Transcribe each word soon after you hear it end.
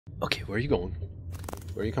Okay, where are you going?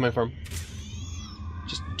 Where are you coming from?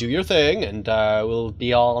 Just do your thing, and we'll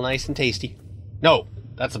be all nice and tasty. No,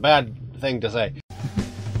 that's a bad thing to say.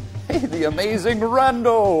 Hey, the amazing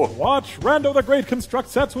Rando! Watch Rando the Great construct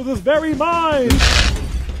sets with his very mind!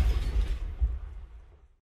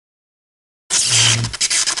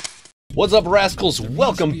 What's up, rascals?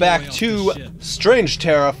 Welcome back to Strange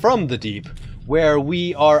Terra from the Deep, where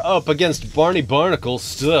we are up against Barney Barnacle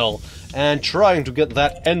still, and trying to get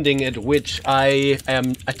that ending at which I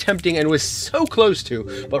am attempting and was so close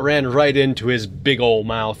to, but ran right into his big ol'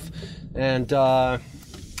 mouth. And, I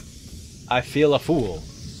feel a fool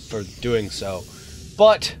for doing so.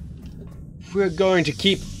 But, we're going to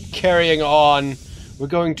keep carrying on. We're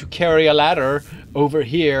going to carry a ladder over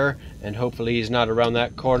here, and hopefully he's not around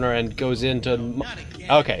that corner and goes into...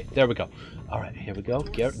 Okay, there we go. Alright, here we go.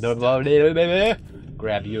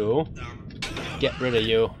 Grab you. Get rid of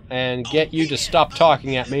you. And get you to stop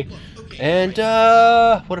talking at me. And,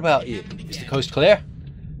 what about you? Is the coast clear?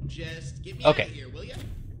 Okay.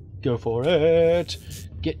 Go for it.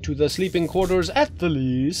 Get to the sleeping quarters at the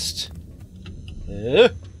least.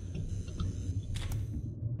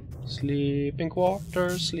 Sleeping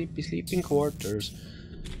quarters, sleeping quarters.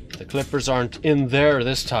 The clippers aren't in there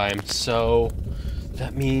this time, so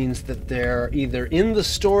that means that they're either in the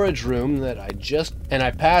storage room that I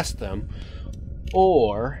passed them,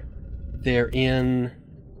 or they're in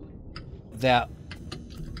that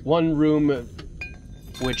one room,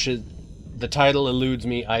 which is, the title eludes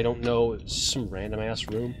me, I don't know, it's some random ass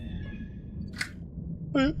room.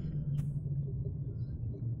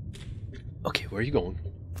 Okay, where are you going?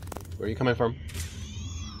 Where are you coming from?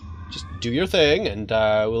 Just do your thing, and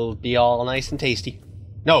we'll be all nice and tasty.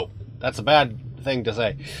 No, that's a bad thing to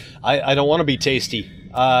say. I don't want to be tasty.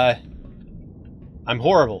 I'm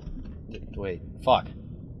horrible. Wait, fuck.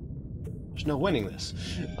 There's no winning this.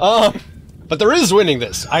 But there is winning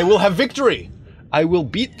this. I will have victory. I will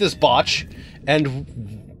beat this botch, and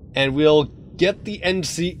we'll get the end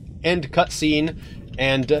cutscene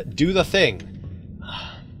and do the thing.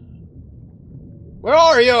 Where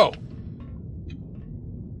are you?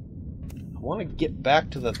 I want to get back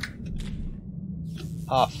to the...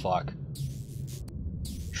 Ah, fuck.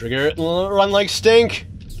 Trigger it and run like stink.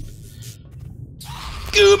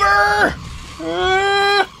 Goober!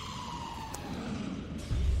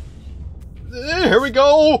 Here we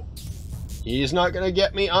go. He's not gonna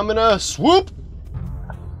get me. I'm gonna swoop.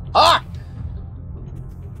 Ah!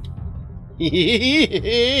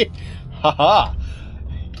 Haha.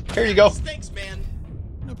 Here you go. Thanks, man.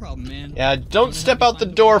 No problem, man. Yeah, don't step out the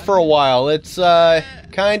door for a while. It's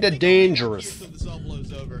kinda dangerous.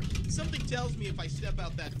 Something tells me if I step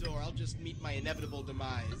out that door, I'll just meet my inevitable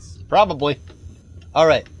demise. Probably.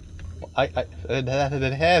 Alright.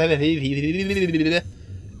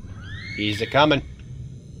 He's a-coming.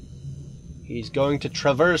 He's going to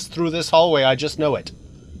traverse through this hallway, I just know it.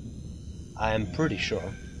 I am pretty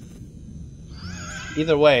sure.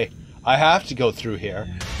 Either way, I have to go through here.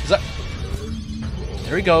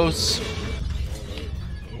 There he goes.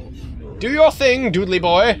 Do your thing, doodly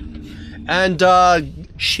boy. And,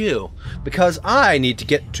 shoo. Because I need to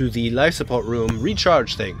get to the life support room,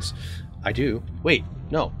 recharge things. I do. Wait,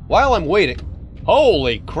 no. While I'm waiting...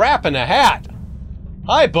 Holy crap in a hat!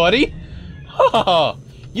 Hi, buddy! Haha!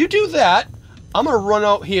 You do that. I'm gonna run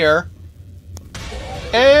out here.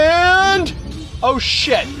 And... Oh,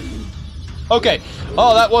 shit. Okay.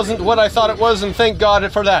 Oh, that wasn't what I thought it was, and thank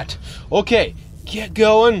God for that. Okay. Get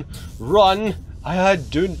going. Run.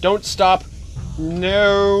 Don't stop.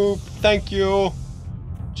 No. Thank you.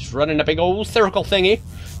 Just running a big old circle thingy.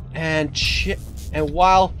 And shit. And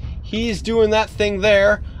while he's doing that thing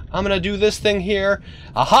there, I'm gonna do this thing here.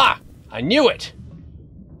 Aha! I knew it!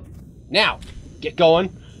 Now, get going.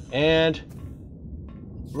 And...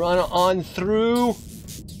 run on through.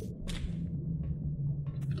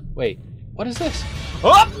 Wait, what is this?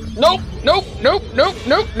 Oh! Nope! Nope! Nope! Nope!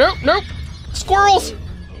 Nope! Nope! Nope! Squirrels!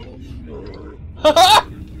 Haha!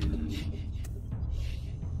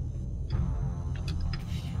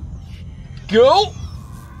 Go!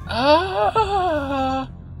 Ah!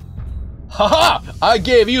 Haha! I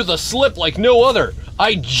gave you the slip like no other.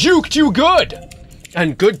 I juked you good!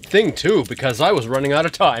 And good thing too, because I was running out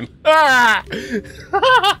of time. Ah!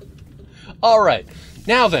 Alright,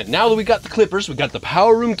 now then, now that we got the clippers, we got the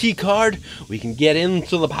power room key card, we can get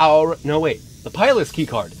into the the pilot's key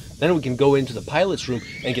card. Then we can go into the pilot's room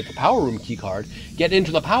and get the power room key card, get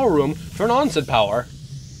into the power room, turn on said power,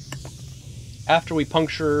 after we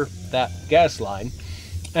puncture that gas line,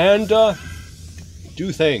 and,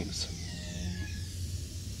 do things.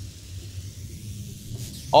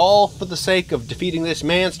 All for the sake of defeating this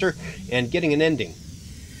monster and getting an ending.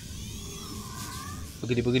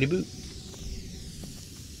 Boogity boogity boo.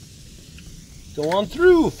 Go on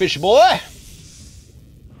through, fish boy!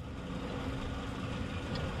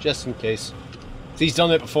 Just in case. He's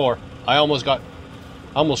done it before. I almost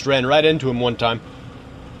ran right into him one time.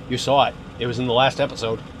 You saw it. It was in the last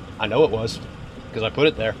episode. I know it was, because I put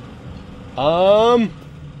it there.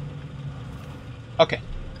 Okay.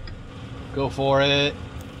 Go for it.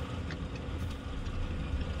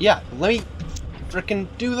 Yeah, let me frickin'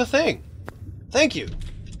 do the thing. Thank you.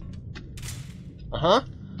 Uh-huh.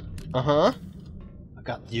 Uh-huh. I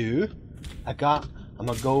got you. I'm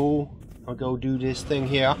gonna go do this thing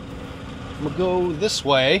here. I'm gonna go this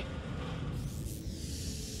way.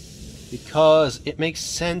 Because it makes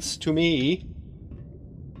sense to me.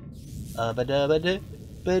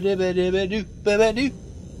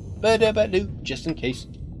 Just in case.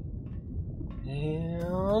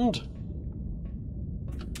 And...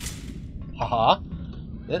 haha.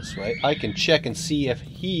 This way. I can check and see if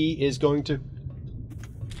he is going to...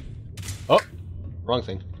 oh! Wrong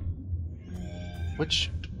thing.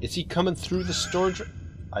 Which... is he coming through the storage...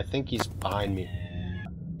 I think he's behind me.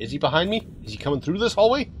 Is he behind me? Is he coming through this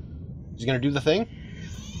hallway? Is he gonna do the thing?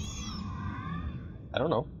 I don't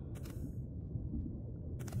know.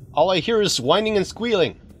 All I hear is whining and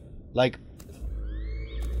squealing. Like...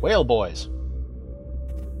 whale boys.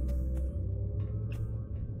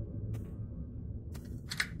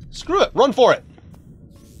 Screw it! Run for it!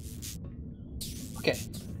 Okay.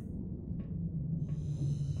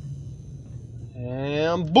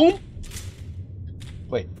 And boom!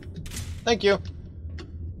 Wait. Thank you.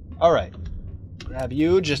 Alright. Grab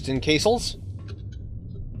you just in cases.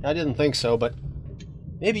 I didn't think so, but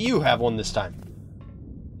maybe you have one this time.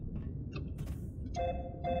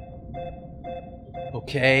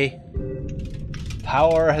 Okay.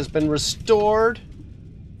 Power has been restored.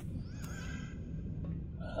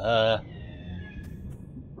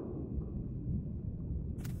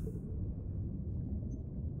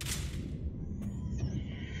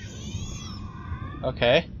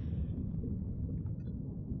 Okay.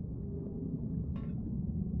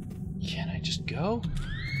 Can I just go?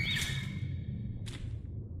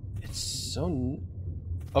 It's so...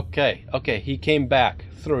 okay, okay, he came back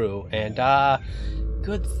through, and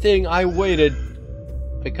good thing I waited,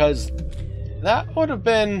 because that would have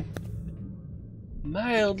been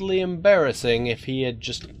mildly embarrassing if he had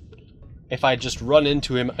just... if I just run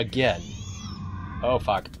into him again. Oh,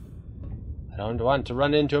 fuck. I don't want to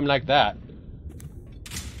run into him like that.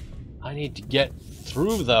 I need to get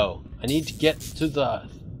through, though. I need to get to the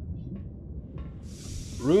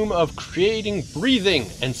room of creating breathing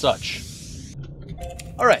and such.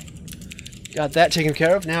 Alright. Got that taken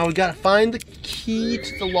care of. Now we gotta find the key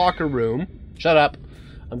to the locker room. Shut up.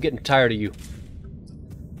 I'm getting tired of you.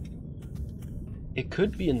 It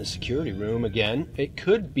could be in the security room again. It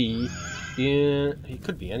could be in... it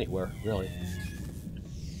could be anywhere, really.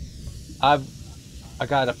 I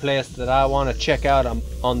got a place that I want to check out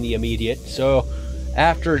on the immediate. So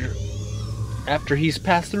after he's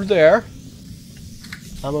passed through there,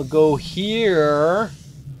 I'm gonna go here.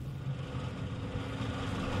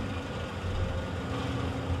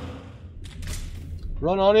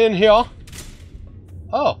 Run on in here.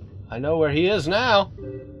 Oh, I know where he is now.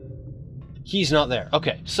 He's not there.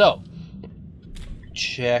 Okay, so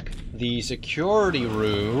check the security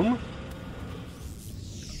room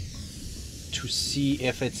to see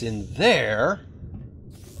if it's in there.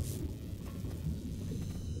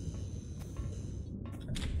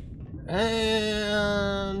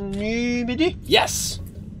 And... yes!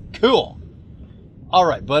 Cool!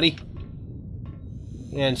 Alright, buddy.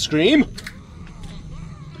 And scream.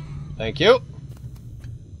 Thank you.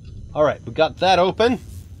 Alright, we got that open.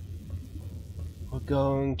 We're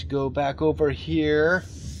going to go back over here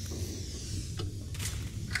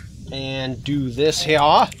and do this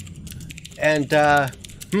here. And,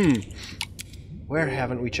 where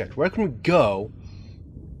haven't we checked? Where can we go?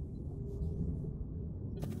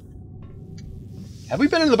 Have we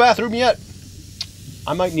been in the bathroom yet?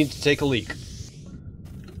 I might need to take a leak.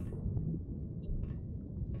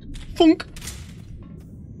 Funk!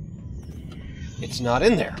 It's not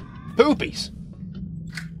in there. Poopies!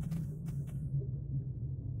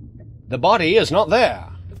 The body is not there.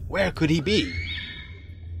 Where could he be?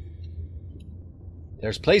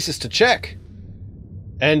 There's places to check.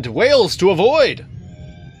 And whales to avoid.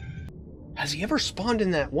 Has he ever spawned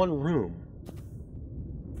in that one room?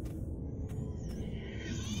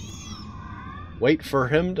 Wait for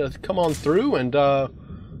him to come on through and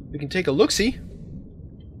we can take a look-see.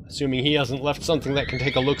 Assuming he hasn't left something that can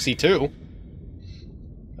take a look-see too.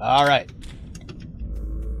 Alright.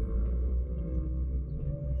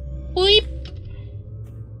 Bleep.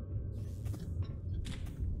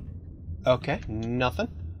 Okay, nothing.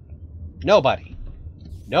 Nobody.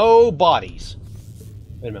 No bodies.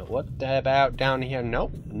 Wait a minute, what about down here?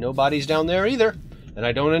 Nope, no bodies down there either. And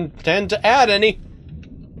I don't intend to add any.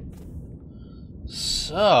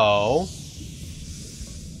 So...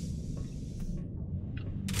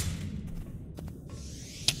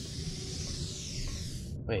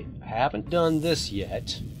 wait, I haven't done this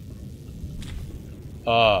yet.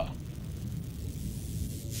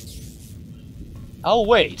 I'll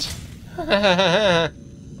wait.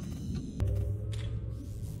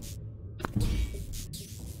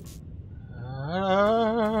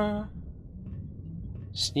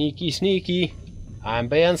 Sneaky, sneaky. I'm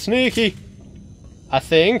being sneaky. I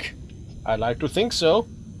think. I'd like to think so.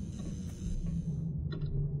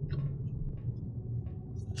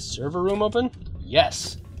 Server room open?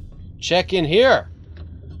 Yes. Check in here.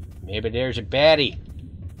 Maybe there's a baddie.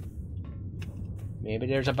 Maybe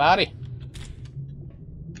there's a body.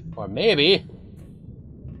 Or maybe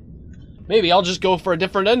I'll just go for a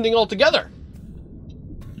different ending altogether.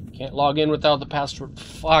 Can't log in without the password.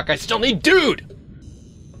 Fuck, I still need Dude!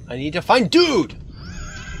 I need to find Dude!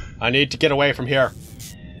 I need to get away from here.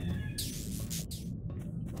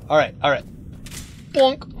 Alright, alright.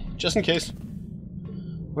 Bonk! Just in case.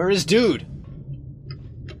 Where is Dude?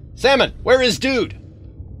 Salmon, where is Dude?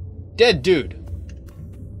 Dead Dude.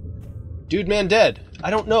 Dude man dead.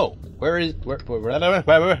 I don't know. Where is... I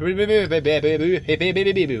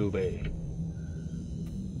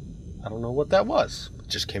don't know what that was. It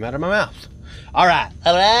just came out of my mouth. Alright,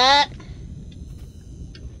 alright.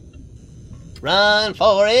 Run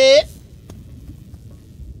for it.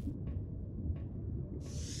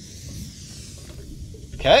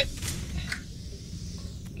 Okay.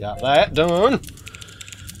 Got that done.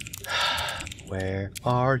 Where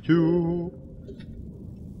are you?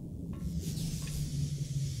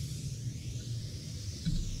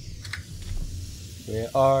 Where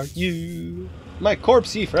are you? My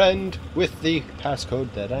corpsey friend with the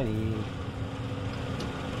passcode that I need.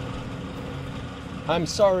 I'm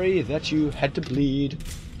sorry that you had to bleed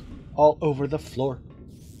all over the floor.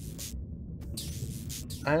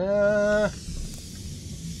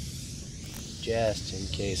 Just in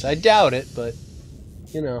case. I doubt it, but,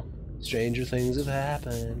 you know, stranger things have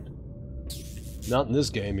happened. Not in this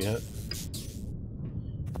game yet.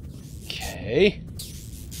 Okay.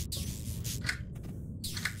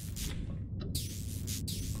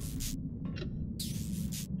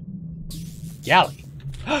 Galley.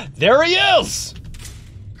 There he is!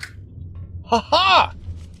 Ha-ha!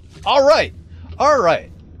 Alright.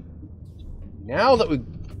 Alright. Now that we've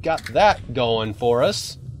got that going for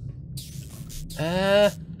us.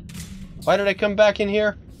 Why did I come back in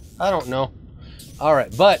here? I don't know.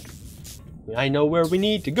 Alright, but I know where we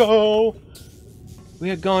need to go.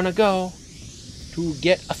 We're gonna go to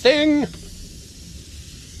get a thing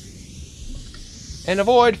and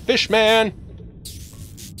avoid Fishman.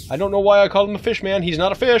 I don't know why I call him a Fishman. He's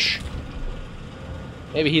not a fish.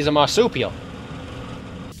 Maybe he's a marsupial.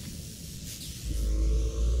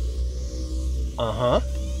 Uh-huh.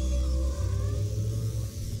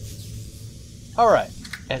 Alright.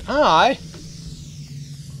 And I'm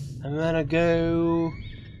gonna go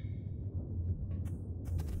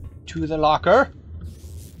to the locker.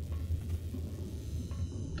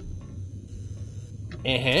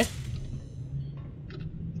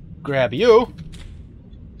 Grab you.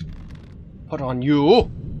 Put on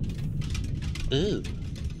you. Ooh.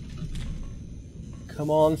 Come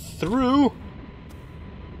on through.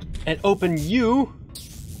 And open you.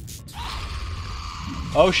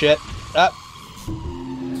 Oh shit. Up.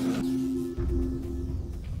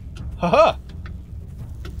 Haha.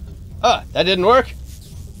 That didn't work.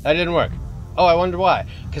 That didn't work. Oh, I wonder why.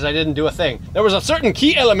 Because I didn't do a thing. There was a certain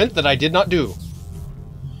key element that I did not do.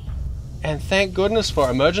 And thank goodness for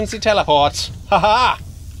emergency teleports. Haha.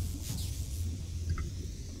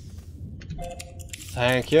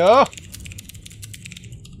 Thank you.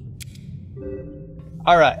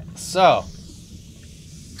 Alright, so.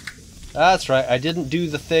 That's right, I didn't do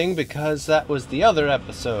the thing because that was the other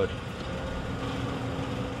episode.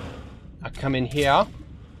 I come in here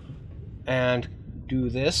and do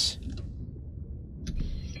this.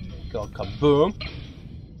 Go kaboom.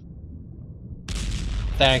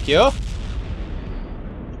 Thank you.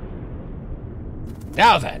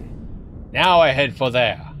 Now then. Now I head for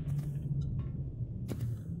there.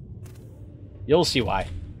 You'll see why.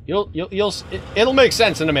 It'll make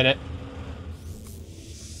sense in a minute.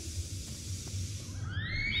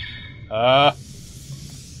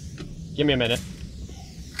 Give me a minute.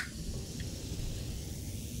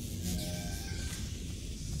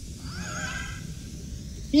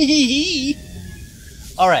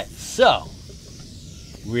 Alright, so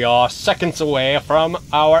we are seconds away from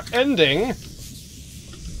our ending.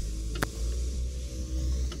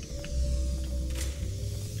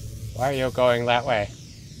 Why are you going that way?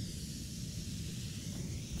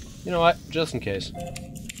 You know what? Just in case.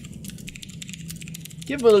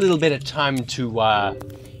 Give him a little bit of time to,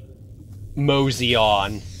 mosey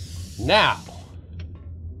on. Now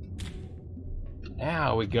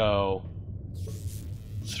we go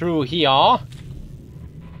through here,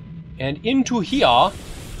 and into here,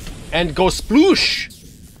 and go sploosh!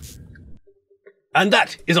 And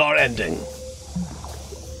that is our ending.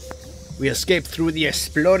 We escaped through the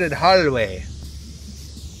exploded hallway.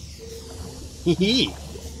 Hee.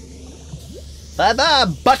 Bye-bye,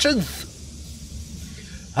 butchers!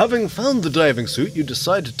 Having found the diving suit, you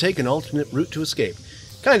decide to take an alternate route to escape.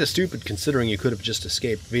 Kinda stupid considering you could have just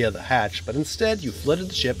escaped via the hatch, but instead you flooded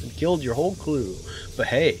the ship and killed your whole crew. But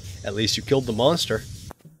hey, at least you killed the monster.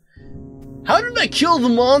 How did I kill the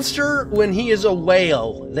monster when he is a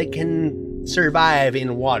whale? They can survive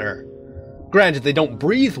in water. Granted, they don't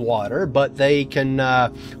breathe water, but they can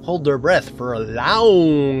hold their breath for a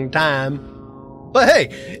long time. But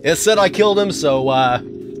hey, it said I killed him, so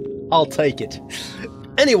I'll take it.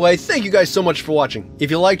 Anyway, thank you guys so much for watching.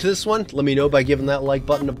 If you liked this one, let me know by giving that like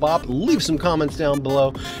button a bop, leave some comments down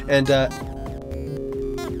below, and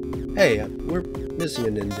hey, we're missing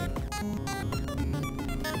an ending.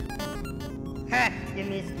 Ha! You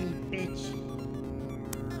missed me, bitch.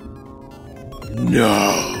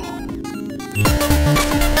 No!